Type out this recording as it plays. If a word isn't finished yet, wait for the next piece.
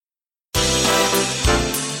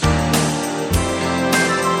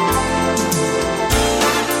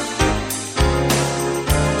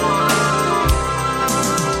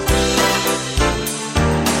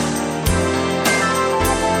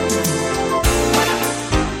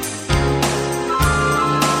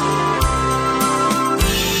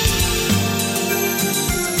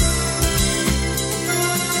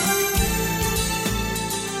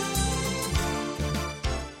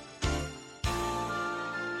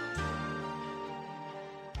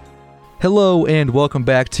Hello and welcome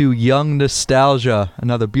back to Young Nostalgia.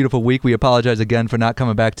 Another beautiful week. We apologize again for not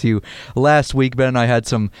coming back to you last week. Ben and I had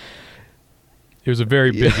some... It was a very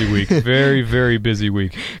busy week. Very, very busy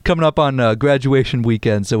week. Coming up on graduation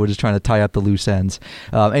weekend, so we're just trying to tie up the loose ends.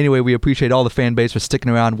 Anyway, we appreciate all the fan base for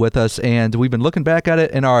sticking around with us, and we've been looking back at it,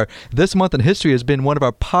 and our This Month in History has been one of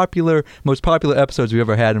our most popular episodes we've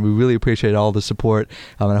ever had, and we really appreciate all the support.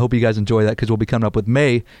 And I hope you guys enjoy that, because we'll be coming up with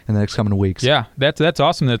May in the next coming weeks. Yeah, that's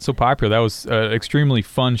awesome that's so popular. That was an extremely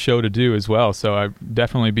fun show to do as well, so I'll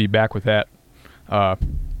definitely be back with that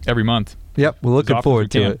every month. Yep, we're looking forward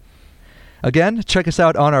to it. Again, check us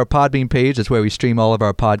out on our Podbean page. That's where we stream all of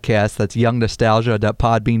our podcasts. That's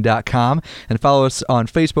youngnostalgia.podbean.com. And follow us on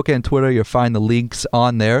Facebook and Twitter. You'll find the links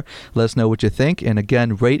on there. Let us know what you think. And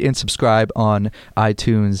again, rate and subscribe on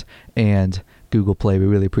iTunes and Google Play. We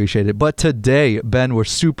really appreciate it. But today, Ben, we're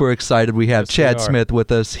super excited. We have Chad Smith with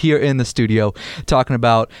us here in the studio talking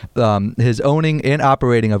about his owning and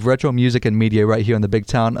operating of retro music and media right here in the big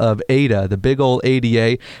town of Ada, the big old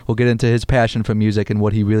ADA. We'll get into his passion for music and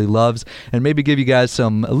what he really loves, and maybe give you guys a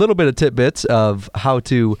little bit of tidbits of how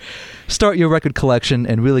to start your record collection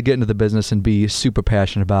and really get into the business and be super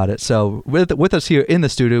passionate about it. So with us here in the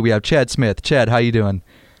studio, we have Chad Smith. Chad, how you doing?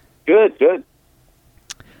 Good.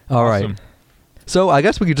 All right. So I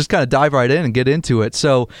guess we could just kind of dive right in and get into it.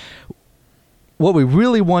 So what we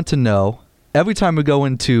really want to know, every time we go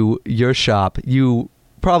into your shop, you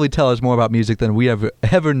probably tell us more about music than we have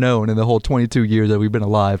ever known in the whole 22 years that we've been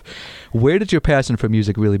alive. Where did your passion for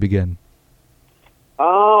music really begin?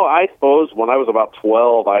 Oh, I suppose when I was about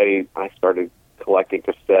 12, I started collecting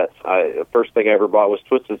cassettes. The first thing I ever bought was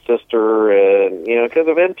Twisted Sister, and because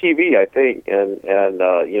of MTV, I think, and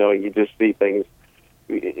you just see things.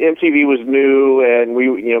 MTV was new, and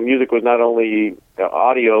music was not only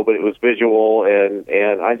audio, but it was visual,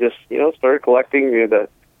 and I just started collecting the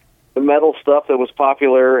metal stuff that was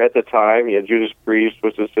popular at the time. Judas Priest,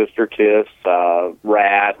 Twisted Sister, Kiss,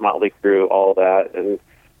 Rat, Motley Crue, all that, and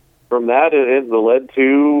from that it led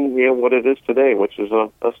to what it is today, which is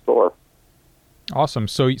a store. Awesome.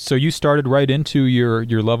 So you started right into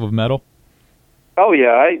your love of metal? Oh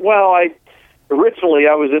yeah, originally,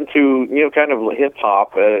 I was into, kind of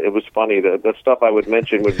hip-hop. It was funny. The stuff I would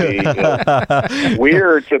mention would be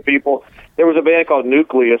weird to people. There was a band called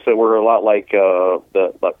Nucleus that were a lot like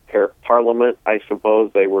Parliament, I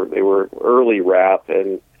suppose. They were early rap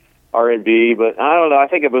and R&B, but I don't know. I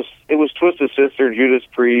think it was Twisted Sister, Judas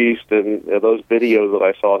Priest, and those videos that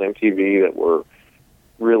I saw on MTV that were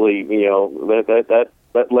really, that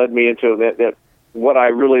led me into that. What I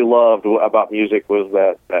really loved about music was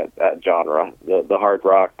that genre, the hard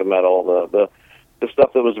rock, the metal, the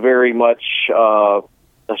stuff that was very much a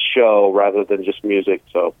show rather than just music.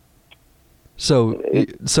 So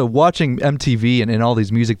watching MTV and all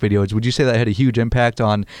these music videos, would you say that had a huge impact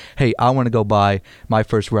on, hey, I want to go buy my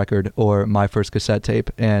first record or my first cassette tape?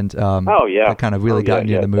 And that kind of really got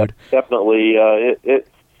you in the mood? Definitely. It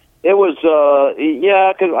was,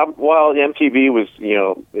 because while MTV was,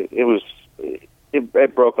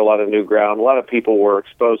 it broke a lot of new ground. A lot of people were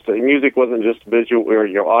exposed to music. Wasn't just visual or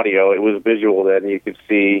audio. It was visual. Then you could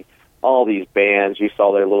see all these bands. You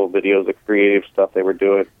saw their little videos of creative stuff they were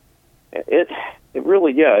doing. It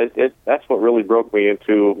really, that's what really broke me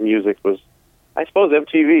into music was, I suppose,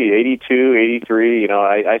 MTV, 82, 83.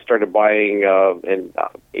 I started buying in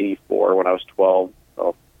 84 when I was 12.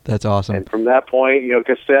 So. That's awesome. And from that point,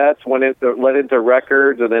 cassettes led into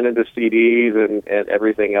records and then into CDs and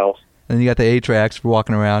everything else. And you got the 8-tracks for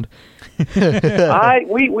walking around.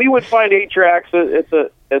 We would find 8-tracks at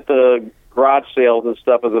the garage sales and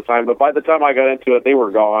stuff at the time, but by the time I got into it, they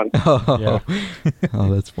were gone. Oh,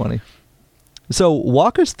 that's funny. So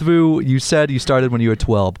walk us through, you said you started when you were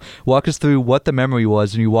 12. Walk us through what the memory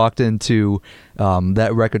was when you walked into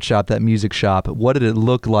that record shop, that music shop. What did it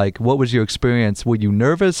look like? What was your experience? Were you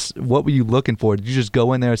nervous? What were you looking for? Did you just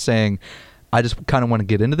go in there saying, I just kind of want to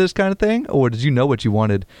get into this kind of thing, or did you know what you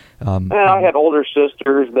wanted? I had older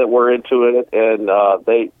sisters that were into it, and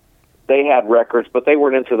they had records, but they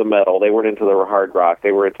weren't into the metal. They weren't into the hard rock.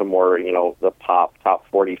 They were into more, the pop, top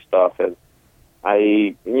 40 stuff. And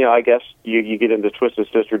I guess you get into Twisted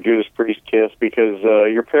Sister, Judas Priest, Kiss because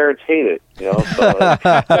your parents hate it. So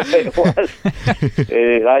it was.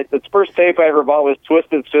 The first tape I ever bought was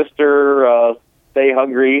Twisted Sister. Stay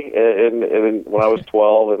Hungry, and when I was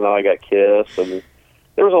 12, and then I got Kiss, and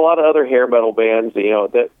there was a lot of other hair metal bands.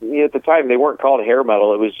 That at the time they weren't called hair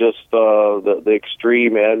metal; it was just the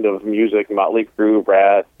extreme end of music. Motley Crue,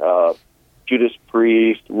 Rat, Judas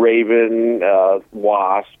Priest, Raven,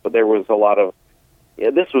 Wasp. But there was a lot of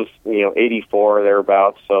this was 84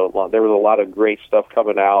 thereabouts. So there was a lot of great stuff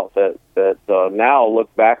coming out that now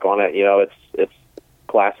look back on it, it's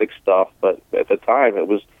classic stuff. But at the time, it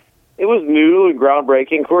was new and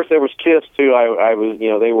groundbreaking. Of course, there was Kiss too. I was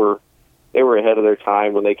they were ahead of their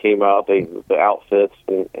time when they came out. The outfits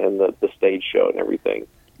and the stage show and everything.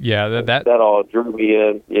 Yeah, that all drew me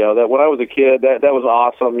in. That when I was a kid, that was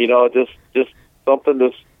awesome. Just something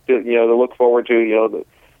to look forward to.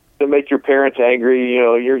 To make your parents angry.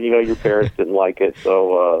 Your parents didn't like it,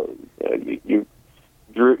 so you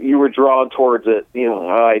were drawn towards it.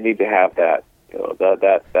 I need to have that.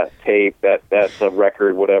 That tape, that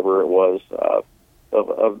record, whatever it was,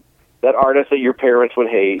 of that artist that your parents would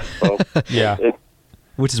hate. So yeah.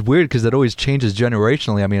 Which is weird because that always changes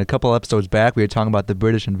generationally. I mean, a couple episodes back, we were talking about the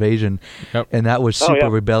British invasion, and that was super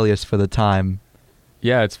rebellious for the time.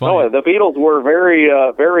 Yeah, it's funny. Oh, the Beatles were very,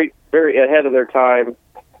 very, very ahead of their time.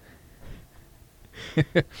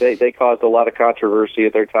 They caused a lot of controversy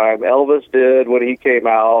at their time. Elvis did when he came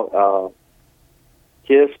out.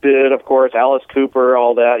 Kiss did, of course. Alice Cooper,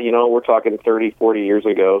 all that. We're talking 30, 40 years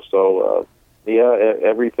ago. So,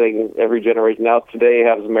 every generation. Now today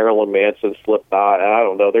has Marilyn Manson, Slipknot, and I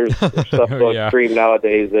don't know. There's stuff so extreme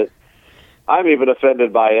nowadays that I'm even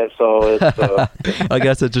offended by it. So it's. I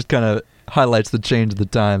guess it just kind of highlights the change of the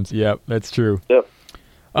times. Yep, that's true. Yep.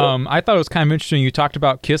 I thought it was kind of interesting. You talked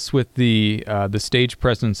about Kiss with the stage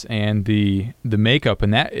presence and the makeup,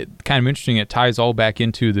 and that kind of interesting. It ties all back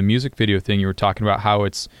into the music video thing you were talking about. How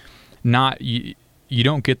it's not you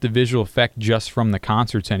don't get the visual effect just from the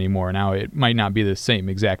concerts anymore. Now it might not be the same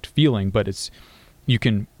exact feeling, but you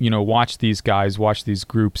can watch these guys, watch these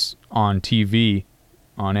groups on TV,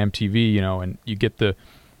 on MTV, and you get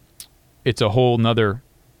it's a whole nother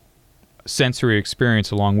sensory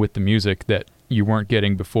experience along with the music that you weren't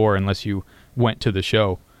getting before unless you went to the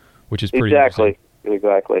show, which is pretty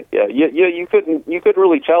Exactly. Yeah. You couldn't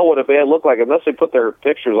really tell what a band looked like unless they put their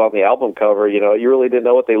pictures on the album cover. You really didn't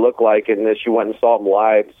know what they looked like unless you went and saw them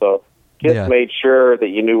live. So Kiss made sure that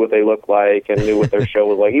you knew what they looked like and knew what their show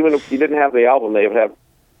was like. Even if you didn't have the album, they would have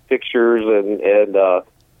pictures and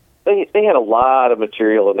they had a lot of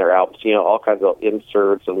material in their albums. All kinds of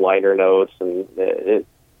inserts and liner notes, and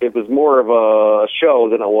it was more of a show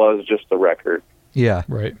than it was just a record. Yeah.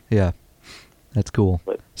 Right. Yeah. That's cool.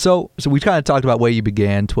 So we kind of talked about where you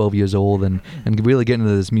began, 12 years old, and really getting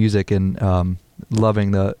into this music and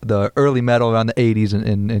loving the early metal around the 80s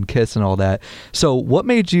and Kiss and all that. So what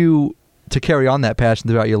made you to carry on that passion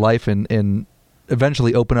throughout your life and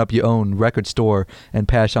eventually open up your own record store and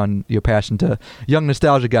pass on your passion to young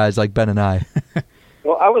nostalgia guys like Ben and I?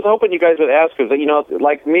 Well, I was hoping you guys would ask because,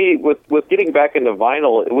 like me, with getting back into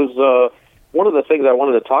vinyl, it was one of the things I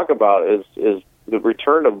wanted to talk about is the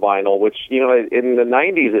return of vinyl, which, in the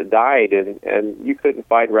 90s it died, and you couldn't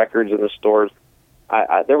find records in the stores.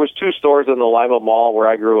 There was 2 stores in the Lima Mall where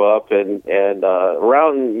I grew up, and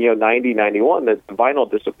around 90, 91, the vinyl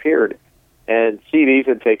disappeared, and CDs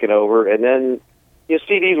had taken over, and then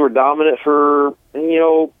CDs were dominant for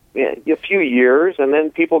a few years, and then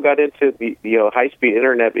people got into the high-speed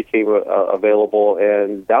internet became available,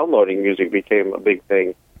 and downloading music became a big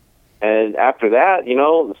thing. And after that,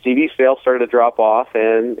 the CD sales started to drop off,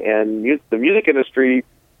 and the music industry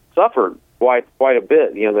suffered quite a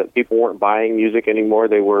bit. That people weren't buying music anymore;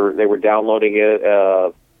 they were downloading it.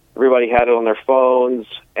 Everybody had it on their phones,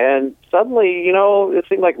 and suddenly, it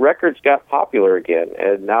seemed like records got popular again.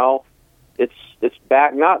 And now it's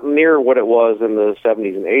back, not near what it was in the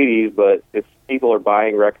 70s and 80s, but people are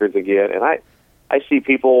buying records again. And I see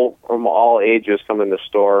people from all ages come in the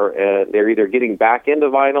store, and they're either getting back into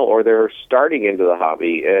vinyl or they're starting into the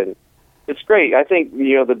hobby, and it's great. I think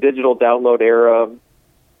the digital download era,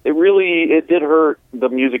 it did hurt the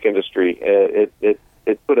music industry.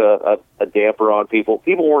 It put a damper on people.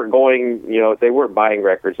 People weren't going, they weren't buying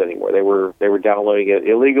records anymore. They were downloading it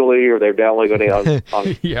illegally, or they were downloading it on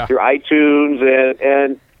through iTunes,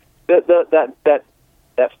 and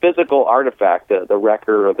that physical artifact, the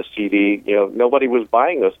record or the CD, nobody was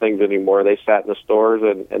buying those things anymore. They sat in the stores,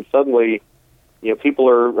 and suddenly, people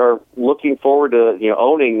are looking forward to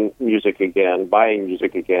owning music again, buying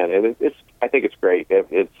music again, and I think it's great.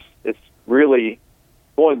 It's really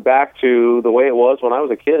going back to the way it was when I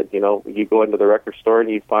was a kid. You go into the record store and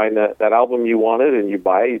you find that album you wanted, and you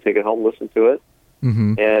buy it, you take it home, listen to it,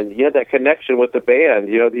 and you had that connection with the band.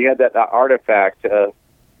 You had that artifact.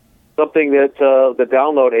 Something that the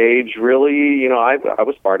download age really, I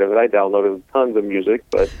was part of it. I downloaded tons of music,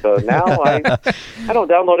 but now I don't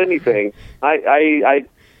download anything. I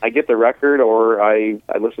get the record, or I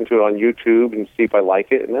listen to it on YouTube and see if I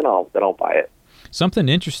like it, and then I'll buy it. something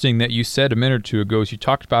interesting that you said a minute or two ago is you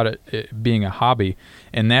talked about it being a hobby,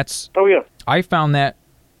 and that's I found that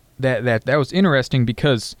was interesting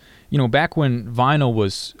because back when vinyl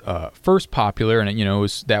was first popular, and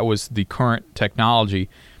that was the current technology.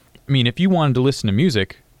 I mean, if you wanted to listen to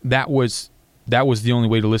music, that was the only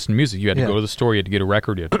way to listen to music. You had to go to the store, you had to get a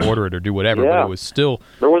record, you had to order it or do whatever. But it was still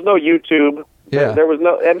there was no YouTube. Yeah. There was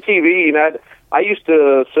no MTV, and I used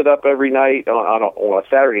to sit up every night on a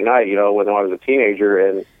Saturday night, when I was a teenager,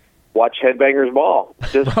 and watch Headbangers Ball.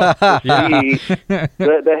 Just to see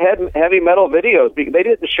the heavy metal videos. They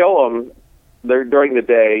didn't show them there during the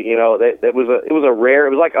day. It was a rare.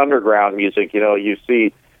 It was like underground music.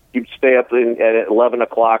 You'd stay up at 11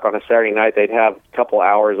 o'clock on a Saturday night. They'd have a couple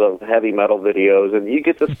hours of heavy metal videos, and you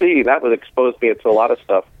get to see. That would expose me to a lot of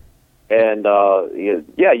stuff. And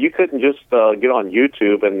you couldn't just get on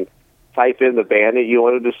YouTube and type in the band that you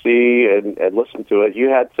wanted to see and listen to it. You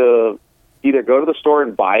had to either go to the store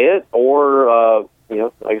and buy it, or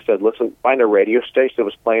like I said, find a radio station that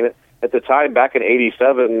was playing it. At the time, back in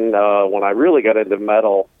 '87, when I really got into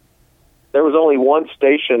metal, there was only one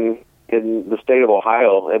station in the state of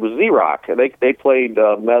Ohio. It was Z-Rock. They played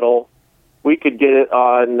metal. We could get it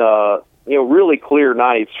on really clear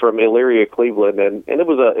nights from Elyria, Cleveland, and it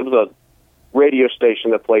was a radio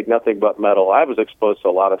station that played nothing but metal. I was exposed to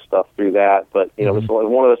a lot of stuff through that, but it was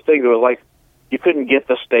one of those things that was like you couldn't get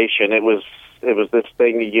the station. It was this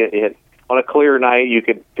thing you get on a clear night. You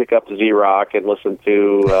could pick up Z-Rock and listen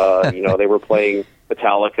to they were playing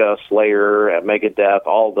Metallica, Slayer, Megadeth,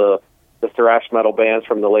 all the thrash metal bands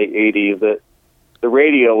from the late 80s that the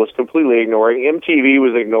radio was completely ignoring. MTV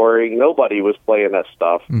was ignoring. Nobody was playing that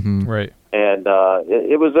stuff. Mm-hmm. Right. And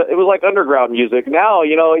it was like underground music. Now,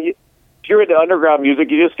 if you're into underground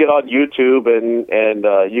music, you just get on YouTube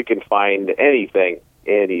and you can find anything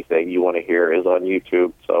you want to hear is on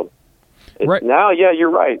YouTube. So now,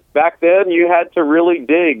 you're right. Back then, you had to really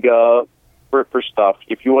dig for stuff.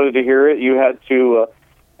 If you wanted to hear it, you had to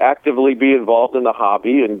actively be involved in the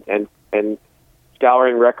hobby and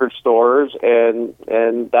scouring record stores, and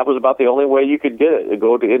that was about the only way you could get it.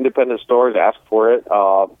 Go to independent stores, ask for it.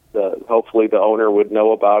 Hopefully, the owner would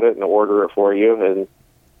know about it and order it for you. And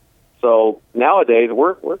so nowadays,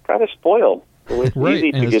 we're kind of spoiled. It's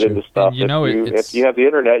easy to get into stuff. And, if you have the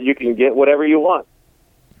internet, you can get whatever you want.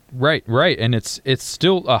 Right, and it's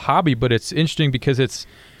still a hobby, but it's interesting because it's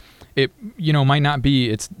might not be.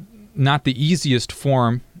 It's not the easiest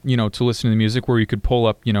form, to listen to the music where you could pull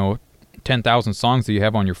up, 10,000 songs that you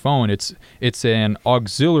have on your phone. It's an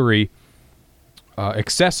auxiliary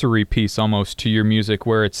accessory piece almost to your music,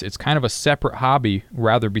 where it's kind of a separate hobby,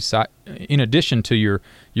 rather in addition to your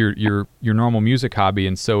normal music hobby.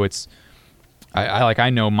 And so it's I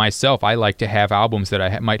know myself, I like to have albums that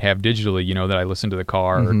I might have digitally, that I listen to the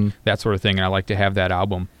car or that sort of thing, and I like to have that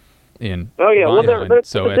album in. Oh yeah, well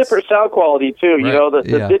there's a different sound quality too. Right.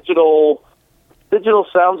 The digital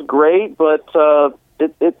sounds great, but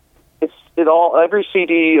every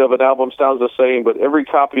CD of an album sounds the same, but every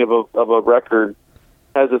copy of a record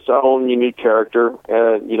has its own unique character,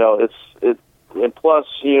 and and plus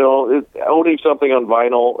owning something on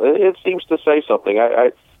vinyl, it seems to say something.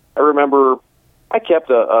 I remember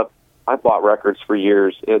I bought records for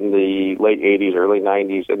years in the late '80s, early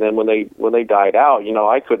 '90s, and then when they died out,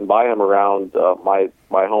 I couldn't buy them around my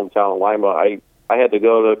hometown in Lima. I had to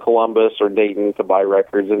go to Columbus or Dayton to buy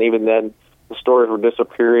records, and even then the stores were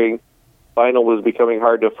disappearing. Vinyl was becoming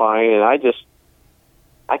hard to find, and I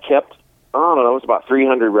kept, I don't know, it was about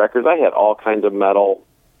 300 records. I had all kinds of metal.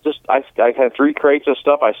 I had 3 crates of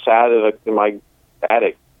stuff. I sat in my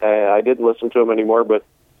attic. I didn't listen to them anymore, but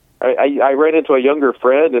I ran into a younger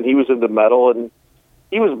friend, and he was into metal, and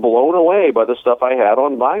he was blown away by the stuff I had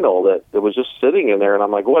on vinyl that was just sitting in there. And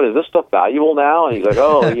I'm like, what, is this stuff valuable now? And he's like,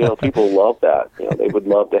 oh, people love that. They would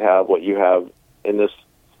love to have what you have in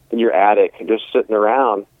your attic, just sitting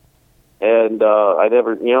around. And I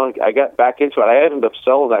never, I got back into it. I ended up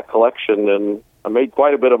selling that collection, and I made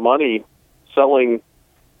quite a bit of money selling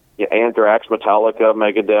Anthrax, Metallica,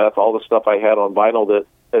 Megadeth, all the stuff I had on vinyl that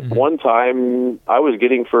at one time I was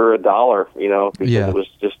getting for $1, because it was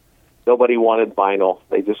just, nobody wanted vinyl.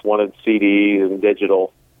 They just wanted CDs and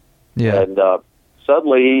digital. Yeah. And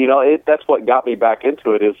suddenly, that's what got me back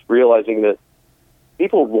into it, is realizing that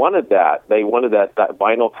people wanted that. They wanted that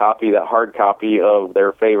vinyl copy, that hard copy of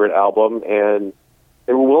their favorite album, and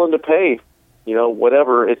they were willing to pay,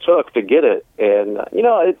 whatever it took to get it. And,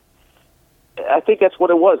 I think that's what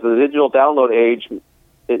it was. The digital download age,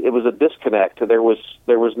 it was a disconnect. There was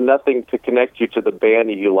nothing to connect you to the band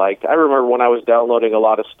that you liked. I remember when I was downloading a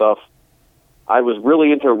lot of stuff, I was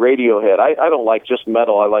really into Radiohead. I don't like just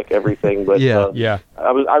metal. I like everything. But Yeah.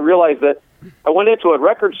 I realized that I went into a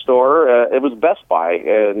record store. It was Best Buy,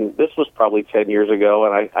 and this was probably 10 years ago.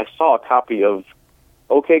 And I saw a copy of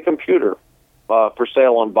OK Computer for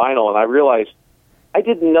sale on vinyl, and I realized I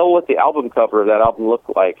didn't know what the album cover of that album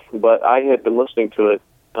looked like, but I had been listening to it,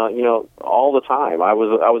 all the time. I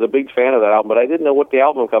was a big fan of that album, but I didn't know what the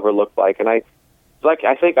album cover looked like, and I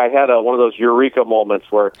think I had one of those eureka moments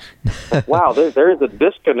where, wow, there's a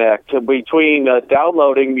disconnect between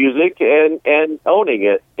downloading music and owning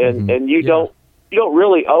it, and you don't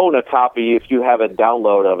really own a copy if you have a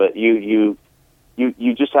download of it. You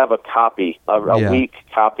just have a copy, a weak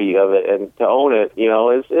copy of it, and to own it,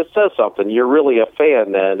 it says something. You're really a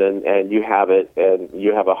fan then, and you have it, and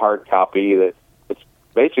you have a hard copy that it's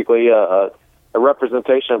basically a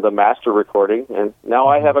representation of the master recording. And now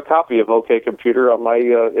I have a copy of OK Computer on my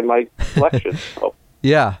in my collection. So.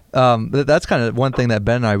 Yeah, that's kind of one thing that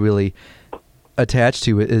Ben and I really attach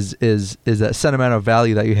to is that sentimental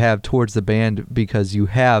value that you have towards the band because you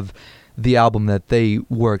have the album that they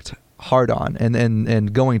worked hard on,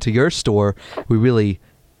 and going to your store, we really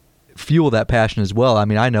fuel that passion as well. I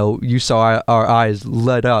mean, I know you saw our eyes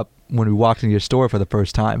light up when we walked into your store for the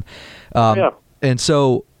first time. And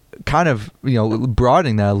so kind of,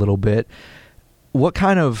 broadening that a little bit, what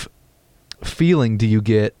kind of feeling do you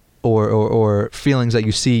get or feelings that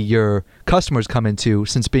you see your customers come into,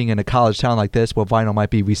 since being in a college town like this where vinyl might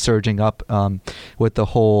be resurging up with the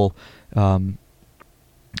whole,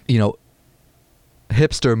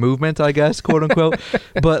 hipster movement, I guess, quote unquote.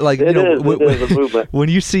 But like, it is a movement. When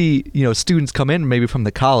you see, students come in maybe from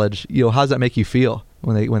the college, how does that make you feel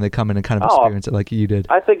when they come in and kind of experience it like you did?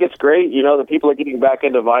 I think it's great. The people are getting back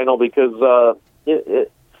into vinyl because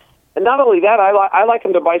and not only that, I like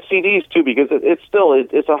them to buy CDs too, because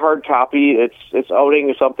it's a hard copy. It's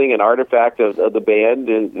owning something, an artifact of the band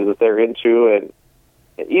and that they're into. And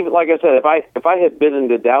even like I said, if I had been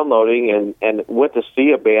into downloading and went to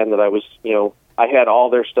see a band that I was, I had all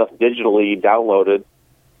their stuff digitally downloaded.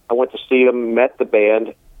 I went to see them, met the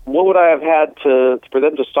band. What would I have had for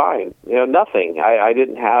them to sign? Nothing. I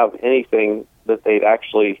didn't have anything that they'd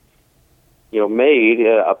actually, made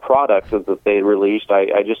a product that they released.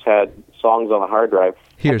 I just had songs on a hard drive.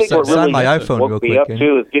 Here, I think what sign really my iPhone real woke me quick. up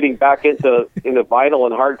too is getting back into vinyl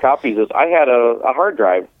and hard copies. Is I had a hard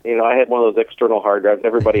drive. I had one of those external hard drives.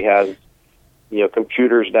 Everybody has,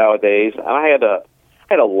 computers nowadays, and I had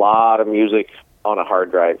a lot of music on a hard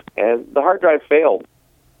drive, and the hard drive failed.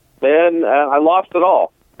 Then I lost it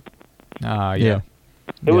all. Yeah.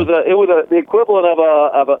 It was the equivalent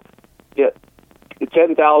of a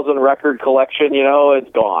 10,000 record collection.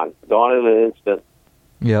 It's gone in an instant.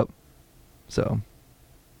 Yep. So.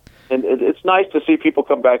 And it's nice to see people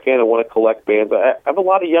come back in and want to collect bands. I have a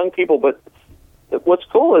lot of young people, but what's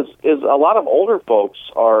cool is a lot of older folks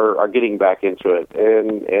are getting back into it,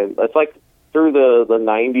 and it's like through the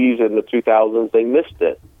 90s and the 2000s, they missed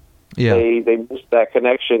it. Yeah. They missed that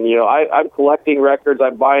connection. I'm collecting records.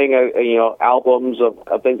 I'm buying albums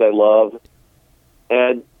of things I love,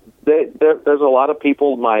 and there's a lot of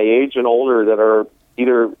people my age and older that are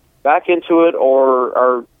either back into it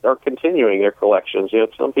or are continuing their collections.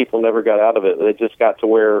 Some people never got out of it. They just got to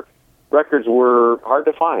where records were hard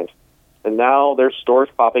to find, and now there's stores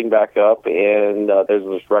popping back up, and there's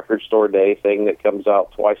this record store day thing that comes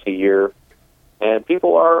out twice a year. And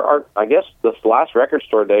people are I guess this last record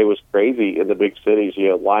store day was crazy in the big cities.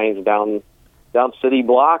 Lines down city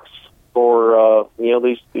blocks for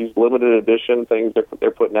these limited edition things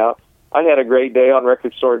they're putting out. I had a great day on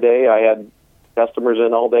record store day. I had customers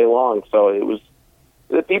in all day long. So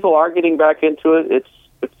people are getting back into it.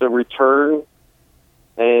 It's a return,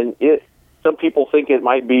 and some people think it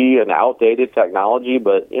might be an outdated technology,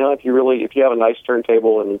 but if you have a nice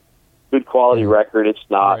turntable and good quality record, it's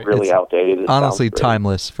not really outdated. It honestly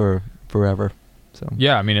timeless for forever. So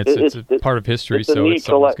yeah, I mean it's a part of history, so it's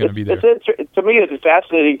always going to be there. To me, it's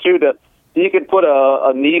fascinating too that you can put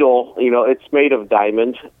a needle, it's made of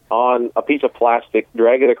diamond, on a piece of plastic,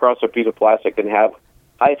 drag it across a piece of plastic, and have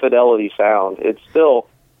high fidelity sound. It's still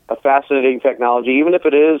a fascinating technology, even if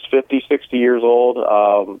it is 50, 60 years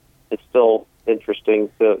old. It's still interesting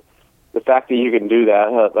the fact that you can do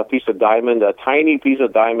that. A piece of diamond, a tiny piece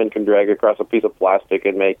of diamond, can drag across a piece of plastic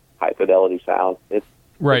and make high fidelity sound. It's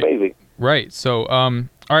amazing. Right. So, all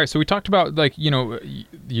right. So we talked about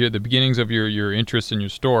the beginnings of your interest in your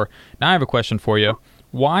store. Now I have a question for you.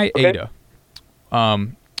 Why Ada?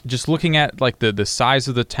 Just looking at the size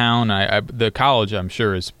of the town, the college, I'm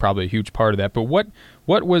sure, is probably a huge part of that. But what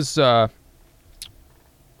was the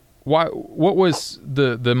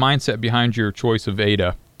mindset behind your choice of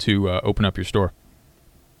Ada to open up your store?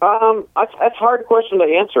 That's a hard question to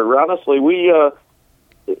answer. Honestly,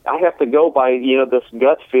 I have to go by, this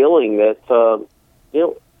gut feeling that,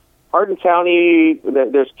 Hardin County,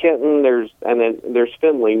 there's Kenton, and then there's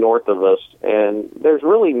Findlay north of us, and there's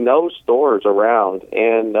really no stores around,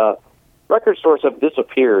 and record stores have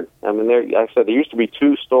disappeared. I mean, like I said, there used to be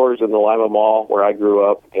 2 stores in the Lima Mall where I grew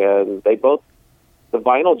up, and the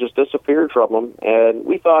vinyl just disappeared from them, and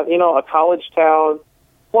we thought, a college town,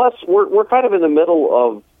 plus we're kind of in the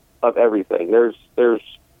middle of everything. There's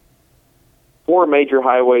 4 major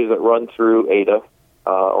highways that run through Ada,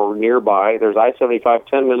 or nearby. There's I-75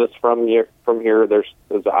 10 minutes from here. There's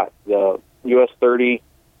the US 30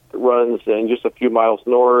 that runs in just a few miles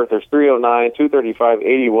north. There's 309, 235,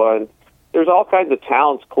 81. There's all kinds of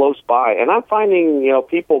towns close by, and I'm finding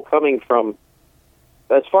people coming from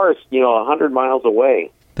as far as 100 miles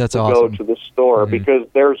away. That's to awesome. Go to the store because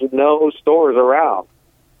there's no stores around.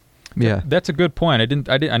 Yeah, that's a good point.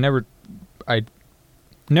 I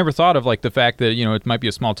never thought of like the fact that it might be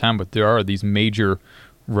a small town, but there are these major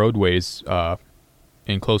roadways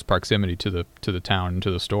in close proximity to the town and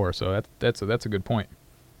to the store. So that's a good point.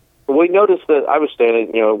 We noticed that I was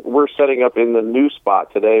standing. We're setting up in the new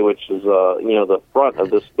spot today, which is the front of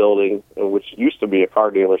this building, which used to be a car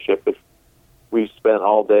dealership. But we spent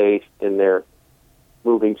all day in there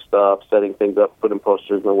moving stuff, setting things up, putting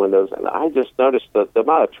posters in the windows, and I just noticed that the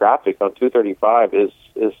amount of traffic on 235 is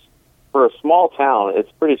for a small town,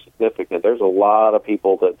 it's pretty significant. There's a lot of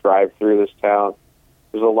people that drive through this town.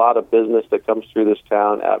 There's a lot of business that comes through this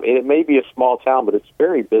town. I mean, it may be a small town, but it's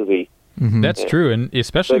very busy. Mm-hmm. That's true, and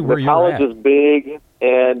especially where you're at. The college is big,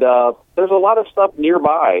 and there's a lot of stuff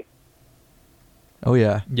nearby. Oh,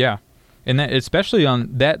 yeah. Yeah. And that, especially on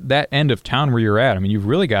that end of town where you're at, I mean, you've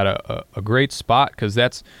really got a great spot because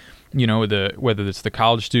that's, whether it's the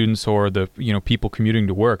college students or the people commuting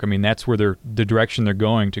to work. I mean, that's where the direction they're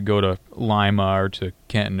going to go to Lima or to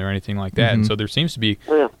Kenton or anything like that. Mm-hmm. And so there seems to be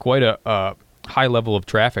quite a high level of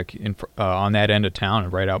traffic on that end of town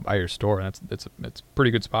and right out by your store. That's a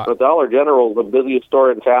pretty good spot. The Dollar General is the busiest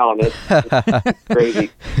store in town. It's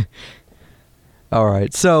crazy. All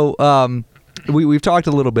right, so. We've talked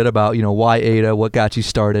a little bit about why Ada, what got you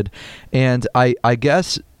started, and I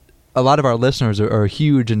guess a lot of our listeners are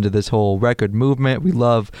huge into this whole record movement. We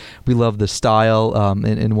love the style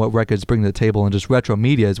and what records bring to the table, and just retro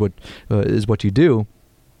media is what you do.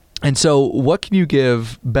 And so, what can you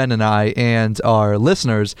give Ben and I and our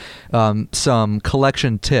listeners some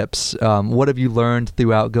collection tips? What have you learned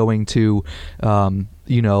throughout going to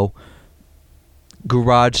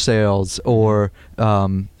garage sales or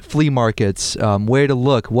flea markets, where to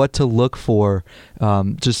look, what to look for,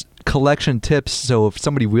 just collection tips. So if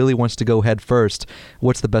somebody really wants to go head first,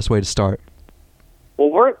 what's the best way to start?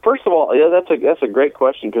 Well, first of all, that's a great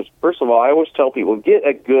question because first of all, I always tell people get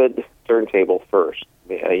a good turntable first.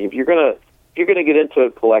 If you're gonna get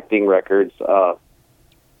into collecting records,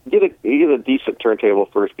 get a decent turntable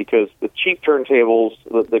first because the cheap turntables,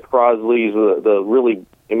 the Crosleys, the really,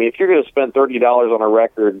 if you're going to spend $30 on a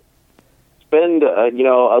record, spend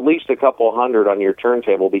at least a couple $100 on your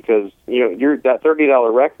turntable because that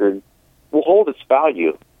 $30 record will hold its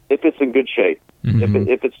value if it's in good shape. Mm-hmm.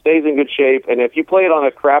 If it stays in good shape, and if you play it on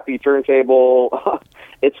a crappy turntable,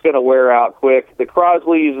 it's going to wear out quick. The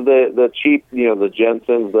Crosleys, the cheap, the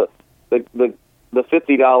Jensens, the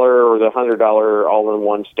 $50 or the $100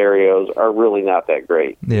 all-in-one stereos are really not that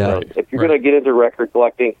great. Yeah. If you're going to get into record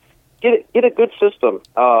collecting, get a good system.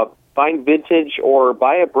 Find vintage or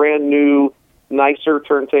buy a brand new, nicer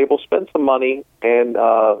turntable. Spend some money, and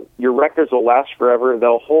your records will last forever.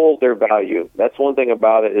 They'll hold their value. That's one thing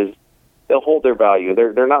about it is they'll hold their value.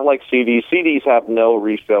 They're not like CDs. CDs have no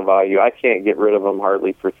resale value. I can't get rid of them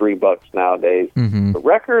hardly for $3 nowadays. Mm-hmm. But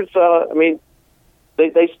records,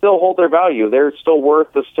 They still hold their value. They're still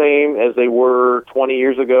worth the same as they were 20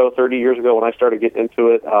 years ago, 30 years ago when I started getting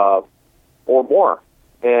into it, or more.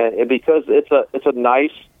 And because it's a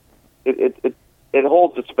nice, it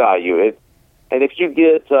holds its value. And if you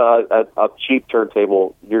get a cheap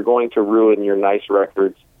turntable, you're going to ruin your nice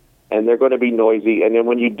records, and they're going to be noisy. And then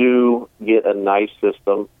when you do get a nice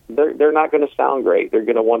system, they're not going to sound great. They're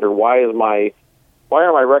going to wonder why are my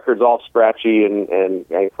records all scratchy and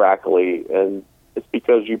crackly? And it's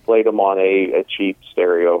because you played them on a cheap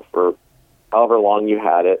stereo for however long you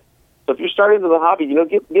had it. So if you're starting into the hobby,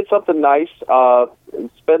 get something nice,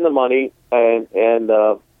 spend the money, and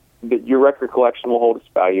your record collection will hold its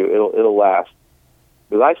value. It'll last.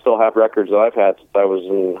 Because I still have records that I've had since I was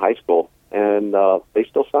in high school, and they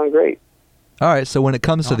still sound great. All right, so when it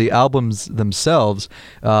comes to the albums themselves,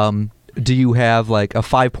 do you have like a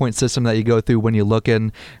 5-point system that you go through when you're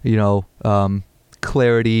looking,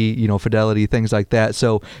 clarity, fidelity, things like that?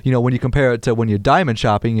 So, when you compare it to when you're diamond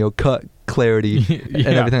shopping, cut, clarity, and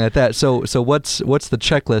everything like that. So what's the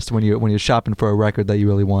checklist when you're shopping for a record that you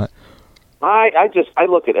really want? I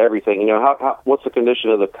look at everything. How what's the condition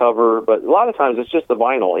of the cover? But a lot of times it's just the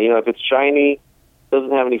vinyl. If it's shiny,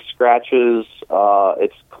 doesn't have any scratches,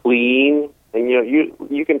 it's clean, and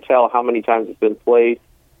you can tell how many times it's been played,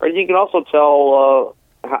 or you can also tell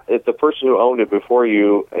if the person who owned it before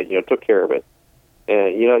you took care of it.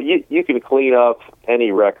 And you can clean up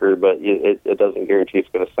any record, but it doesn't guarantee it's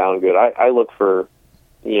going to sound good. I look for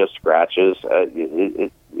scratches.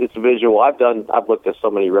 It's visual. I've looked at so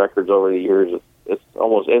many records over the years. It's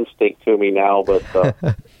almost instinct to me now, but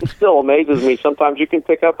it still amazes me. Sometimes you can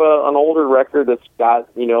pick up an older record that's got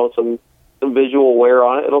some visual wear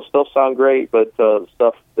on it. It'll still sound great, but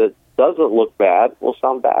stuff that doesn't look bad will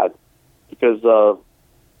sound bad because the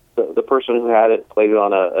person who had it played it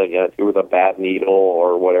on with a bad needle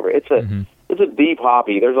or whatever. It's a deep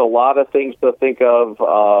hobby. There's a lot of things to think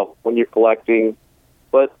of when you're collecting,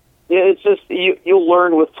 but it's just you'll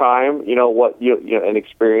learn with time. What and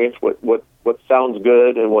experience what sounds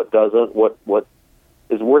good and what doesn't. What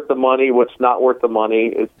is worth the money, what's not worth the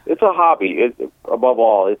money. It's a hobby. Above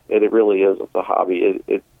all, it really is. It's a hobby.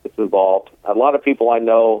 It's involved. A lot of people I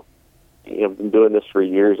know, been doing this for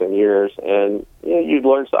years and years, and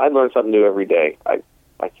I learn something new every day. I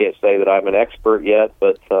can't say that I'm an expert yet,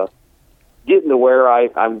 but getting to where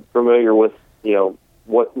I'm familiar with,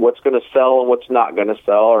 what's going to sell and what's not going to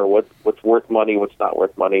sell, or what's worth money, what's not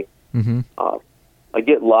worth money. Mm-hmm. I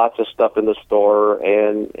get lots of stuff in the store,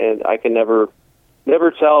 and I can never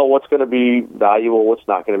tell what's going to be valuable, what's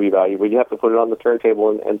not going to be valuable. You have to put it on the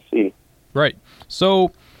turntable and see. Right.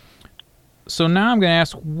 So now I'm going to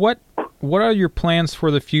ask, what are your plans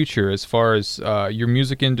for the future as far as your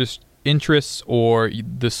music interests or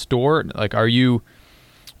the store? Like, are you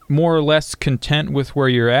more or less content with where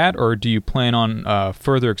you're at, or do you plan on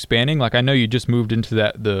further expanding? Like, I know you just moved into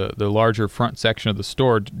the larger front section of the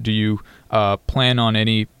store. Do you plan on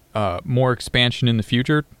any more expansion in the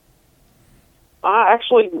future?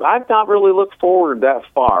 Actually, I've not really looked forward that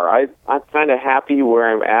far. I'm kind of happy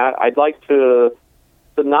where I'm at. I'd like to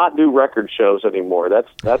not do record shows anymore.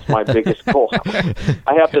 That's my biggest goal.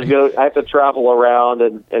 I have to travel around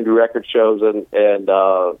and do record shows, and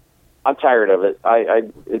I'm tired of it. I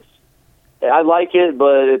like it,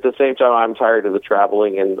 but at the same time, I'm tired of the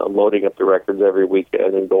traveling and loading up the records every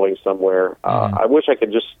weekend and going somewhere. I wish I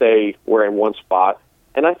could just stay where in one spot.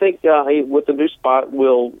 And I think with the new spot,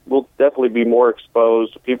 we'll definitely be more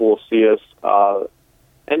exposed. People will see us,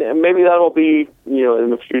 and maybe that'll be in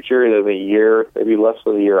the future, in a year, maybe less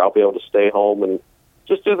than a year. I'll be able to stay home and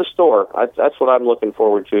just do the store. That's what I'm looking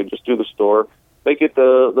forward to. Just do the store, make it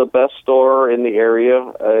the best store in the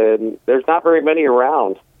area, and there's not very many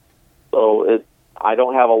around, so I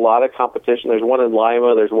don't have a lot of competition. There's one in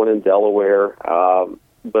Lima, there's one in Delaware,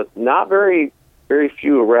 but not very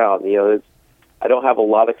few around. I don't have a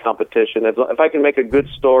lot of competition. If I can make a good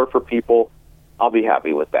store for people, I'll be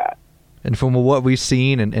happy with that. And from what we've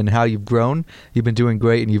seen and how you've grown, you've been doing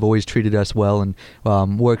great, and you've always treated us well. And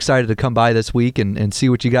we're excited to come by this week and see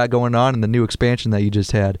what you got going on and the new expansion that you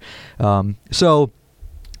just had. So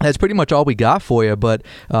that's pretty much all we got for you. But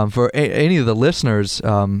for any of the listeners,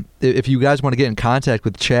 if you guys want to get in contact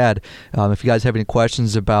with Chad, if you guys have any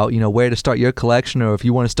questions about where to start your collection, or if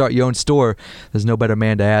you want to start your own store, there's no better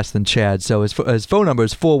man to ask than Chad. So his phone number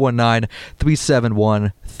is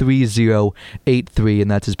 419-371-3083,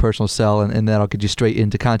 and that's his personal cell, and that'll get you straight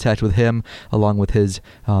into contact with him along with his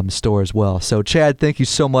store as well. So Chad, thank you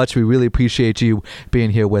so much. We really appreciate you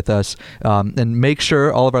being here with us. And make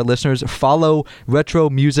sure all of our listeners follow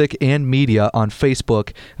Retro Music and Media on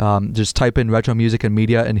Facebook. Just type in Retro Music and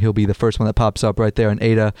Media, and he'll be the first one that pops up right there in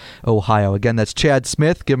Ada, Ohio. Again, that's Chad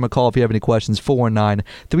Smith. Give him a call if you have any questions,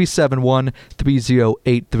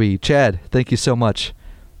 419-371-3083. Chad, thank you so much.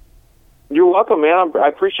 You're welcome, man. I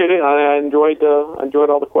appreciate it. I enjoyed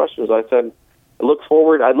all the questions. I said I look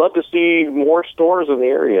forward. I'd love to see more stores in the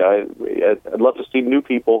area. I'd love to see new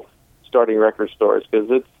people starting record stores, because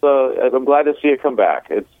I'm glad to see it come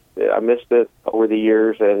back. I missed it over the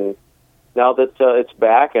years, and now that it's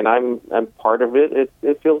back and I'm part of it,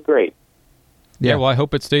 it feels great. Yeah, well, I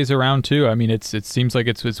hope it stays around too. I mean, it seems like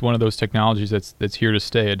it's one of those technologies that's here to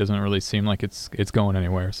stay. It doesn't really seem like it's going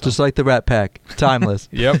anywhere. So. Just like the Rat Pack, timeless.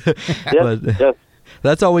 Yep. Yes.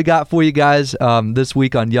 That's all we got for you guys this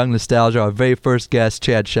week on Young Nostalgia. Our very first guest,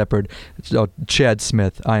 Chad Shepard. Chad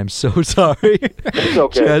Smith. I am so sorry. It's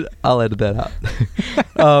okay. Chad, I'll edit that out.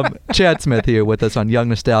 Chad Smith here with us on Young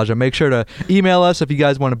Nostalgia. Make sure to email us if you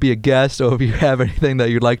guys want to be a guest or if you have anything that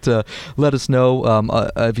you'd like to let us know.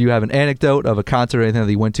 If you have an anecdote of a concert or anything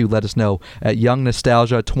that you went to, let us know at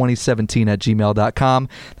youngnostalgia2017@gmail.com.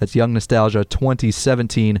 That's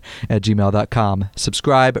youngnostalgia2017@gmail.com.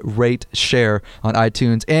 Subscribe, rate, share on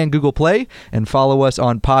iTunes and Google Play, and follow us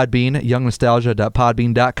on Podbean,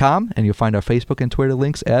 youngnostalgia.podbean.com, and you'll find our Facebook and Twitter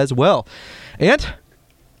links as well. And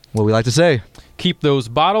what we like to say, Keep those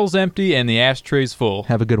bottles empty and the ashtrays full.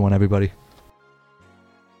 have a good one, everybody.